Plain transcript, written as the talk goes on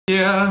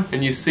Yeah,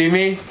 and you see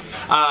me?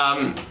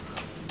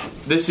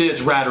 This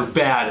is Rad or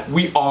Bad.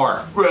 We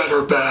are Rad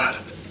or Bad.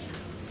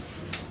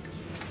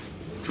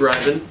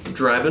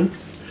 Driving.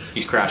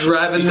 He's crashing.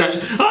 Driving.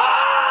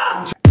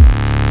 Ah!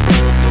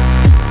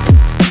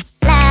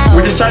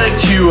 We decided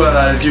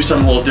to do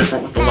something a little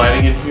different with the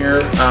lighting in here.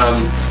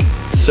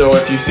 So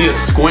if you see us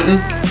squinting,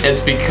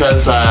 it's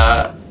because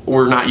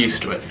we're not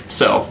used to it.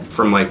 So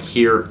From like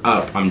here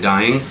up, I'm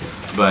dying,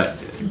 but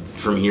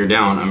from here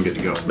down, I'm good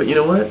to go. But you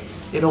know what?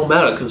 It don't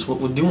matter, because what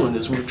we're doing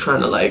is we're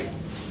trying to like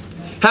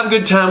have a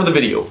good time with the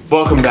video.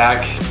 Welcome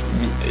back.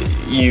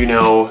 You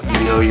know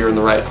you're in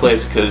the right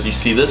place because you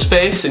see this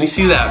face and you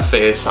see that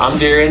face. I'm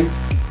Darian.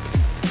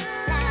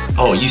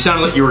 Oh, you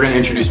sounded like you were gonna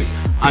introduce me.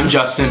 I'm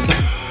Justin.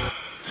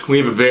 We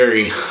have a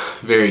very,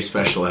 very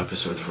special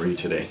episode for you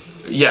today.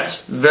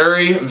 Yes,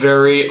 very,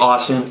 very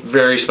awesome,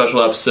 very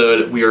special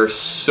episode. We are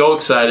so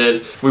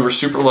excited. We were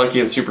super lucky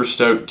and super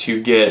stoked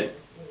to get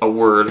a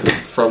word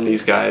from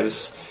these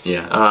guys.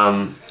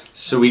 Yeah.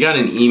 So we got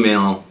an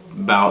email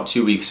about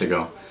 2 weeks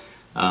ago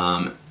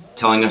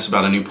telling us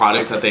about a new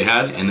product that they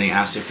had, and they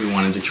asked if we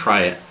wanted to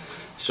try it.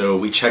 So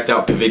we checked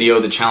out the video,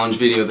 the challenge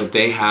video that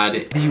they had.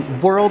 The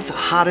world's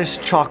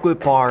hottest chocolate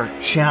bar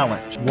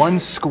challenge. 1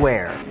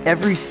 square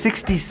every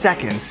 60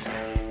 seconds.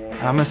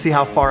 I'm gonna see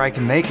how far I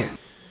can make it.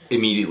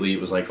 Immediately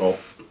it was like, oh,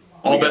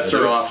 all bets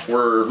are off.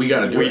 We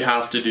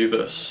have to do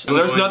this. And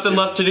there's nothing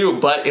left to do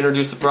but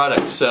introduce the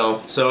product.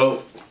 So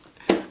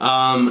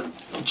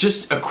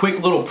just a quick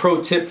little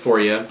pro tip for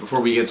you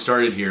before we get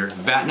started here.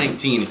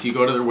 VAT19, if you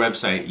go to their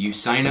website, you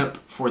sign up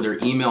for their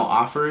email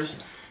offers,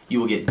 you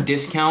will get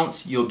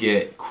discounts, you'll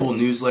get cool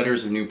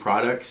newsletters of new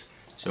products.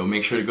 So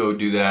make sure to go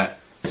do that.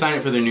 Sign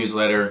up for their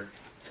newsletter.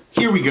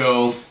 Here we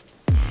go.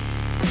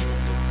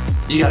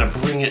 You gotta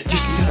bring it, you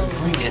gotta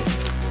bring it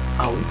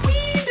a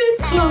wee bit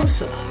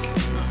closer.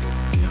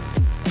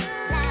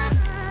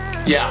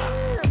 Yeah.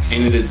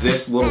 And it is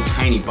this little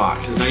tiny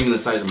box. It's not even the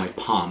size of my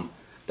palm.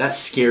 That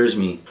scares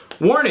me.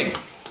 Warning!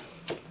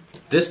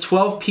 This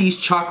 12-piece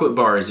chocolate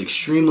bar is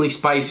extremely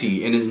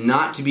spicy and is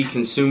not to be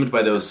consumed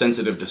by those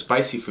sensitive to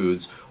spicy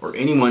foods or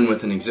anyone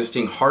with an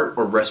existing heart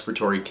or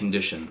respiratory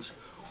conditions.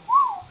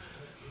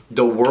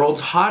 The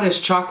world's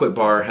hottest chocolate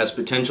bar has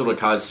potential to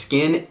cause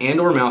skin and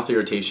or mouth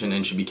irritation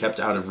and should be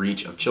kept out of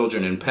reach of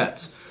children and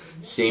pets.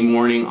 Same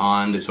warning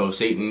on the Toe of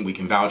Satan, we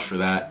can vouch for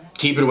that.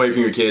 Keep it away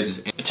from your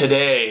kids.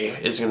 Today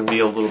is going to be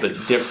a little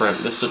bit different.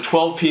 This is a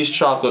 12-piece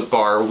chocolate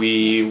bar.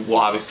 We will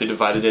obviously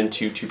divide it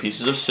into 2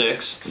 pieces of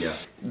 6. Yeah.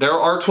 There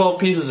are 12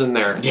 pieces in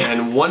there, yeah.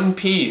 And 1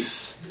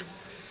 piece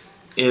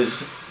is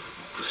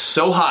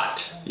so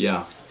hot.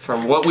 Yeah.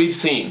 From what we've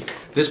seen.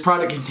 This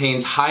product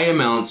contains high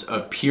amounts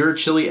of pure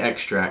chili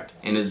extract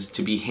and is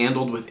to be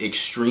handled with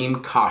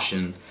extreme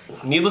caution.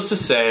 Needless to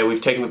say,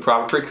 we've taken the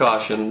proper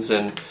precautions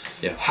and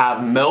yeah.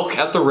 have milk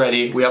at the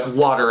ready. We have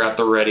water at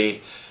the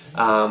ready.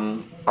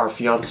 Our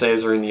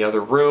fiancés are in the other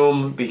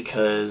room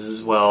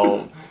because,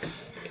 well,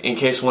 in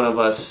case one of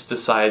us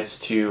decides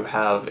to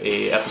have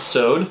a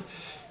episode,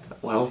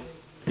 well,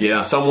 yeah,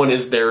 someone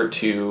is there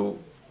to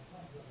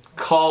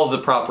call the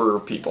proper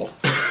people.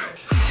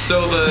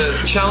 So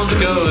the challenge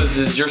goes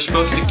is you're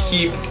supposed to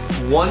keep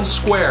 1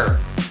 square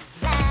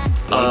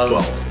of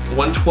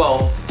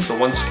 1/12, so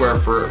 1 square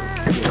for,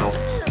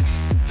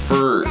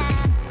 for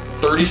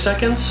 30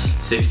 seconds?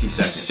 60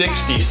 seconds.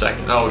 60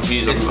 seconds. Oh,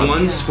 geez. It's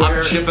 1 square.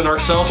 I'm chipping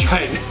ourselves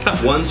right now.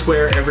 1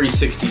 square every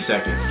 60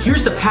 seconds.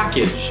 Here's the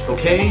package,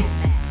 okay?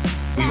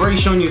 We've already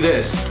shown you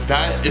this.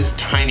 That is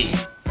tiny.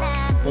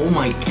 Oh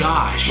my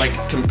gosh. Like,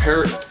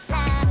 compare it.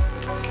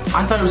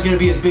 I thought it was going to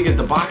be as big as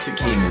the box it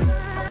came in.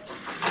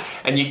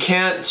 And you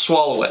can't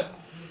swallow it.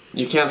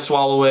 You can't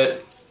swallow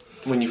it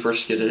when you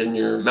first get it in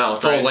your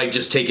mouth, right? Oh, like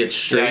just take it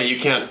straight? Yeah, you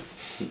can't.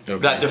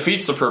 Okay. That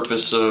defeats the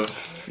purpose of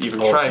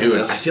even trying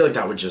this. I feel like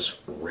that would just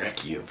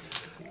wreck you.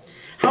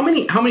 How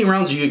many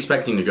rounds are you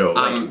expecting to go?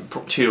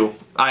 Like, 2.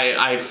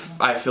 I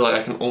feel like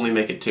I can only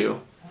make it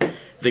 2.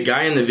 The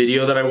guy in the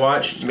video that I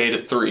watched made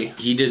it 3.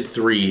 He did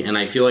 3, and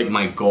I feel like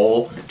my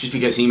goal, just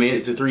because he made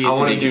it to 3, is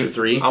to make it to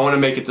 3. I want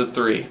to make it to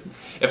 3.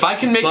 If I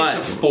can make it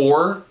to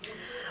 4,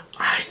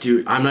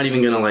 dude, I'm not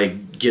even gonna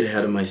like get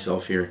ahead of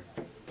myself here.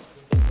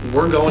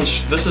 We're going.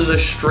 This is a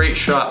straight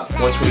shot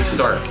once we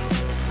start.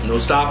 No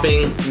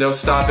stopping. No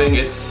stopping.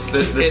 It's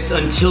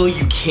until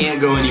you can't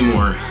go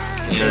anymore.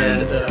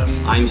 And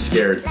I'm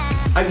scared.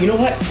 You know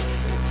what?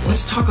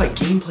 Let's talk like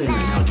gameplay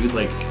right now, dude.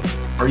 Like,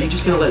 are you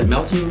just gonna let it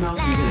melt in your mouth,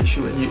 or are you gonna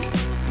chew it? We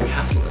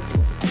have to let it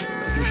melt.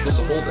 You're supposed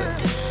to hold it.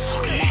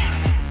 Okay.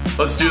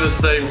 Let's do this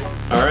thing.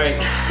 All right.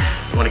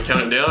 You want to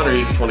count it down, or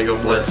you just want to go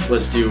for it?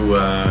 Let's do. Do you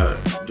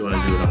want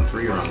to do it on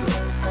 3 or on go?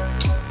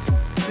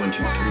 1,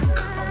 2,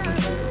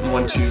 3.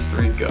 1, 2,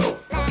 3, go.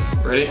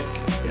 Ready?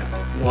 Yeah.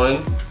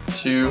 1,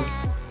 2,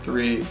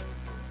 3,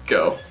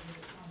 go.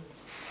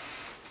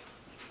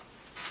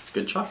 It's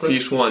good chocolate.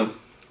 Piece 1.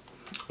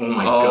 Oh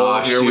my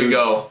gosh, here dude. we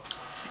go.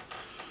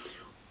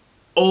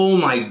 Oh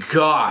my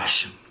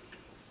gosh.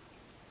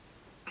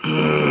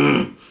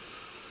 Oh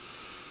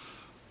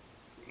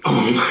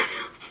my.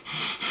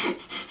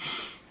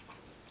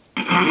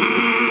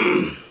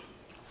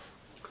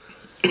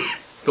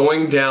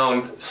 Going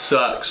down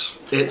sucks.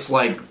 It's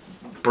like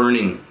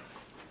burning.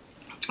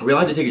 Are we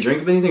allowed to take a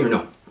drink of anything or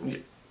no?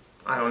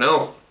 I don't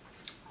know.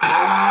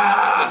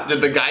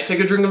 Did the guy take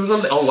a drink of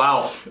something? Oh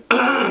wow.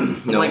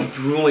 I'm like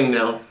drooling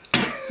now.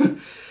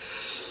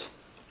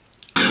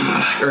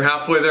 You're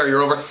halfway there,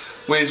 you're over.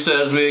 We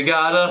says we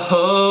gotta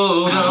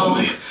hold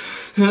on.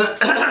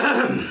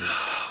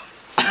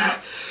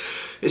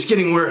 It's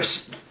getting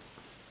worse.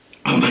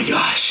 Oh my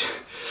gosh.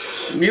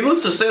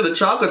 Needless to say, the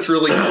chocolate's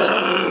really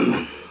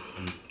good.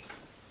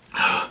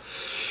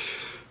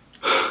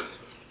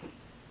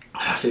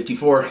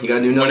 54. You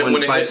gotta do another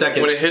one in 5 seconds.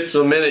 When it hits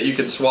a minute, you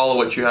can swallow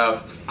what you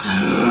have.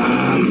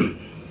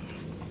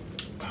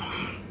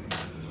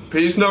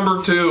 Piece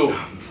number 2.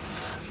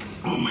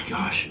 Oh my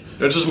gosh.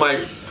 This is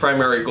my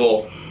primary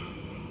goal.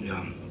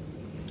 Yeah.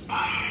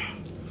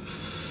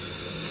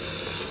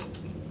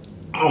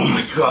 Oh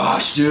my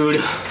gosh,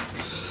 dude.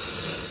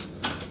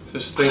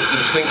 Just think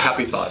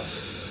happy thoughts.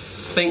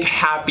 Think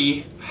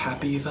happy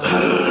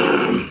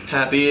thoughts.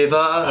 Happy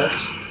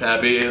thoughts.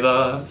 Happy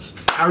thoughts.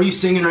 How are you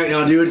singing right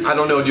now, dude? I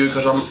don't know, dude,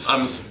 because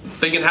I'm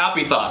thinking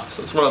happy thoughts.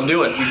 That's what I'm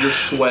doing. You're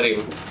sweating,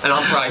 and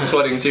I'm probably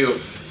sweating too.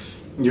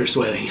 You're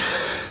sweating.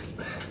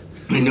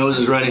 My nose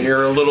is running.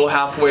 You're a little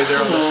halfway there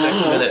on this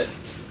next minute.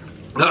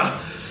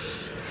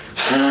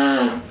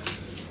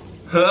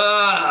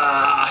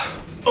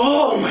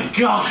 Oh my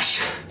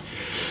gosh.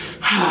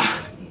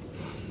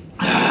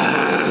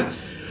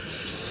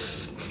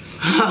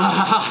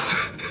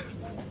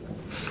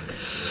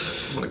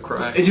 I'm gonna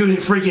cry. Dude, it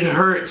freaking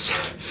hurts.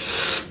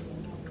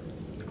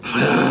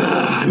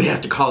 I may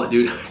have to call it,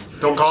 dude.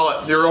 Don't call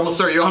it. You're almost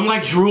there. I'm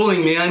like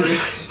drooling, man.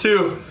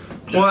 2,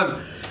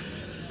 1.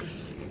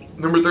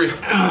 Number 3.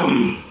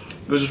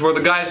 This is where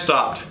the guy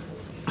stopped.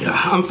 Yeah,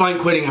 I'm fine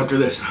quitting after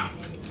this.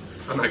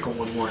 I might go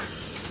one more.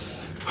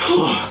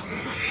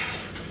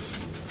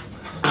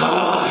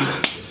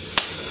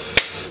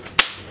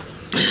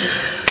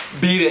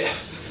 Beat it.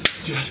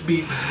 Just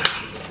beat it.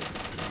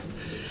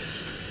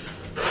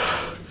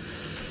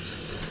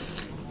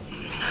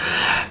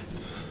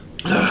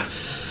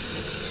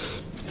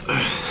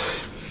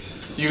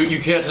 You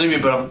can't see me,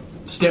 but I'm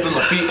stamping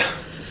my feet.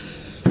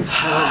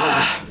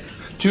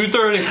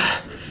 2:30.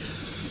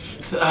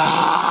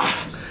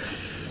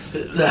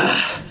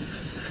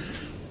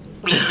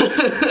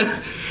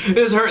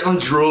 This hurts. I'm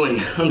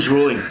drooling.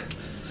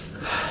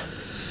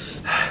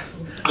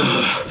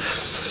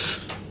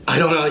 I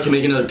don't know if I can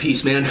make another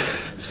piece, man.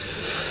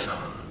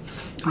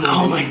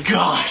 Oh my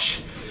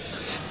gosh.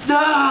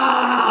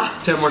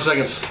 10 more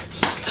seconds.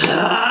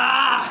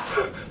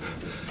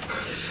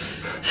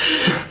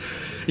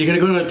 You gonna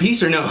go to another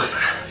piece or no?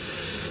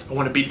 I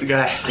want to beat the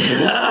guy.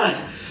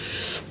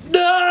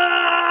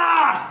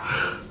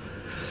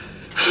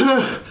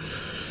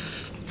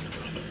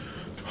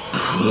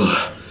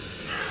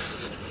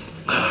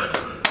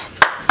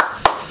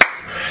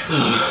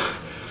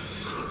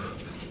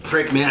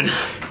 Frick, man.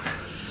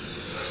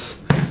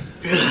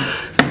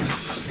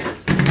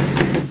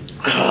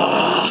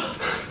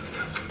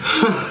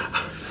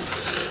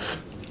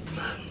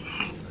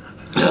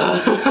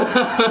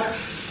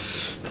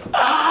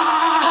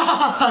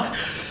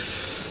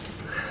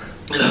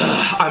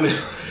 I'm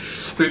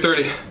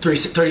 3:30.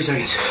 30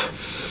 seconds.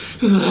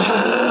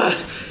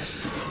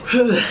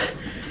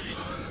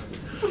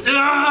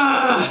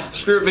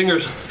 Spirit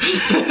fingers.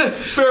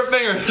 Spirit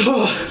fingers.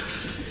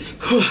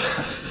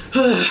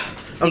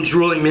 I'm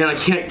drooling, man. I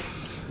can't.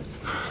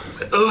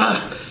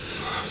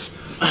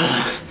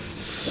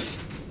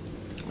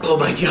 Oh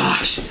my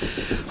gosh.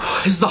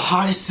 This is the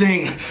hottest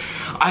thing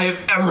I have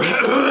ever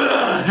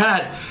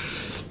had.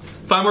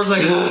 5 more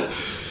seconds.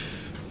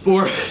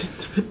 4,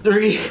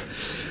 3,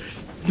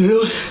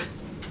 2,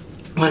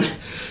 1.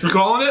 You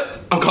calling it?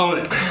 I'm calling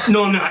it.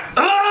 No, I'm not.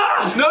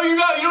 No, you're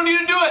not. You don't need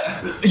to do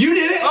it. You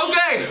did it.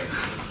 Okay.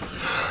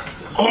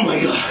 Oh my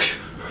gosh.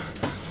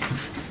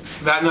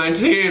 That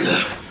 19.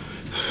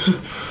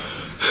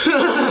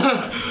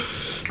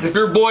 If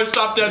your boy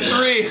stopped at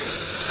 3,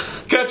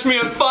 catch me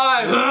at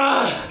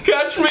 5.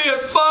 Catch me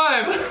at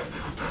 5.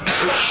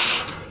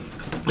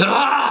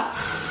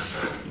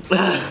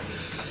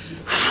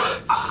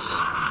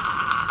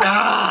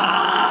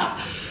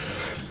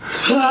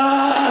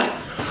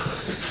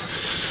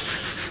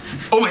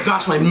 Oh my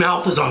gosh, my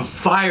mouth is on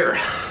fire.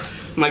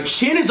 My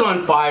chin is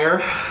on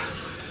fire.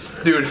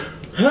 Dude.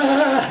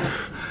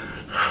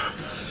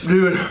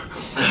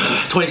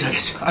 20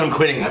 seconds. I'm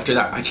quitting after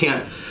that. I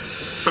can't.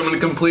 I'm gonna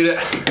complete it.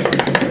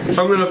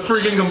 I'm gonna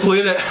freaking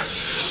complete it.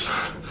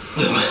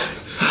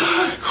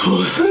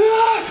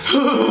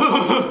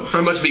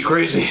 I must be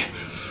crazy.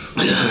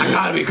 I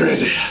gotta be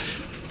crazy.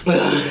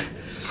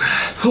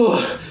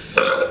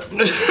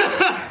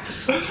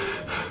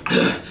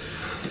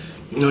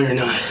 No, you're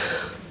not.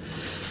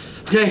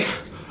 Okay.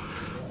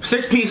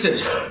 6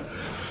 pieces.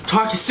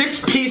 Talk to 6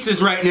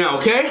 pieces right now,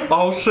 okay?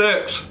 All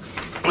 6.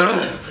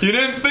 You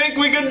didn't think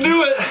we could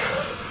do it.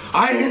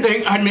 I didn't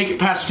think I'd make it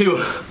past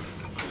 2.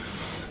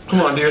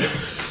 Come on, dude.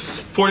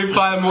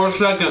 45 more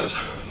seconds.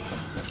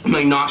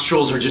 My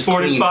nostrils are just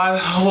 45.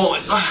 Hold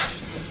on.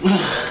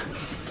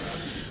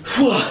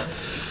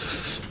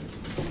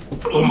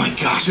 Oh my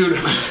gosh, dude.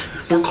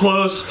 We're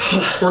close.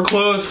 We're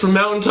close to the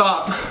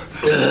mountaintop.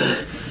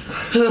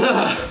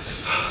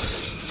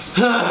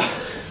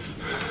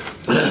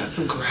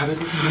 I'm grabbing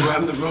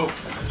the rope.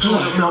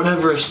 Mount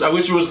Everest. I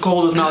wish it was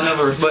cold as Mount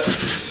Everest, but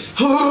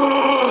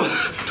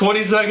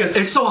 20 seconds.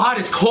 it's so hot,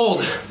 it's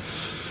cold.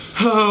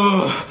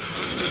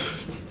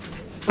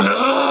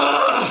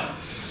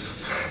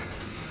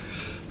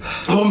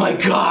 Oh my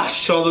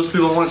gosh. All those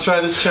people want to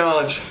try this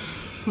challenge.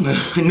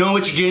 I know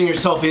what you're getting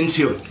yourself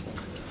into.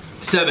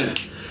 7,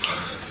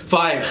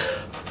 5,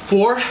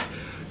 4,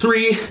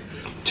 3,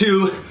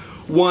 2,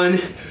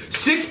 1.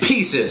 6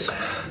 pieces.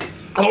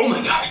 Oh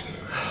my gosh.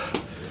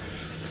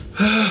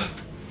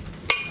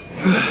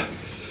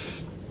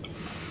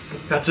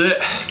 That's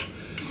it.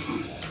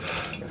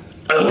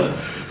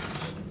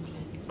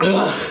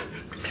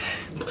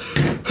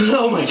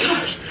 Oh my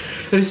gosh.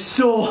 It is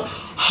so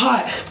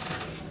hot.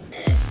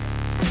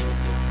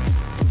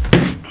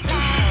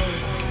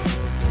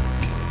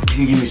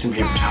 Can you give me some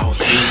paper towels,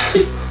 too?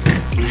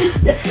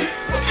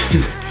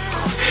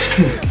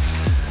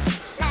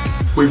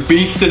 We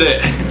beasted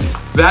it.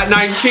 That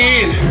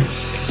 19.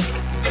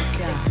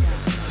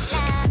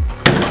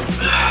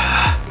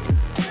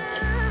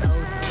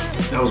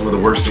 That was the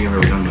worst thing I've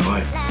ever done in my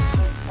life.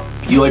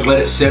 You like let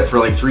it sit for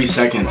like 3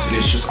 seconds and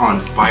it's just on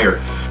fire.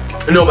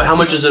 No, but how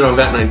much is it on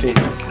VAT 19?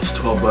 It's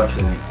 12 bucks,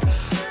 I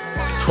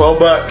think. 12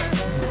 bucks.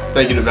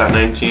 Thank you to VAT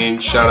 19.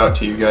 Shout out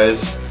to you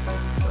guys.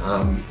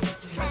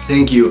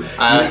 Thank you.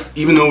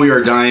 Even though we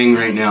are dying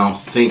right now,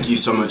 thank you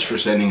so much for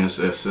sending us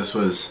this. This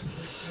was...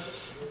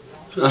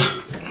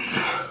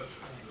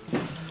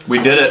 We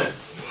did it.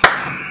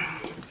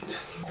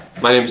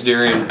 My name's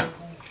Darian.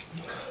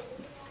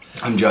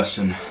 I'm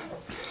Justin.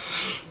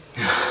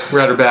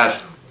 Red or bad,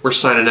 we're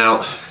signing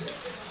out.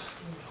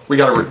 We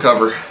gotta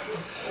recover.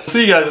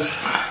 See you guys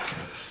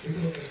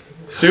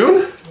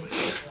soon.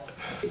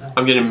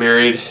 I'm getting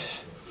married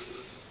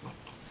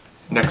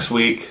next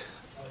week.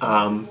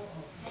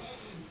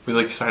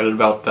 Really excited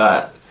about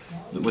that.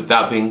 With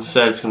that being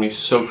said, it's gonna be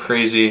so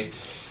crazy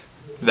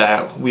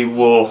that we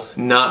will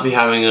not be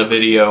having a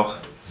video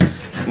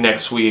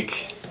next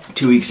week.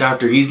 2 weeks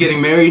after he's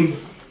getting married,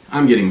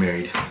 I'm getting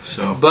married.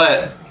 So,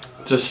 but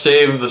to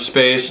save the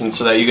space and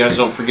so that you guys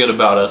don't forget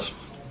about us,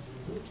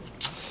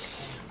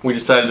 we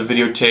decided to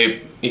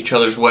videotape each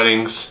other's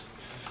weddings,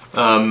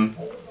 and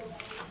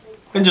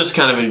just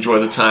kind of enjoy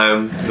the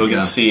time. You'll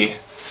get to see.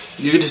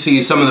 You get to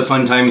see some of the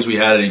fun times we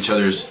had at each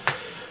other's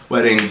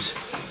weddings.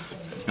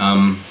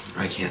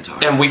 I can't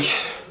talk. And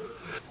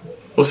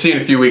we'll see you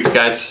in a few weeks,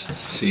 guys.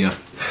 See ya.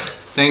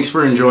 Thanks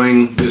for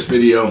enjoying this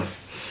video.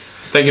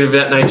 Thank you to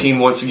VAT 19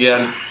 once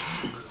again.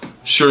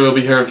 Sure you'll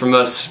be hearing from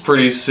us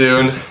pretty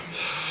soon.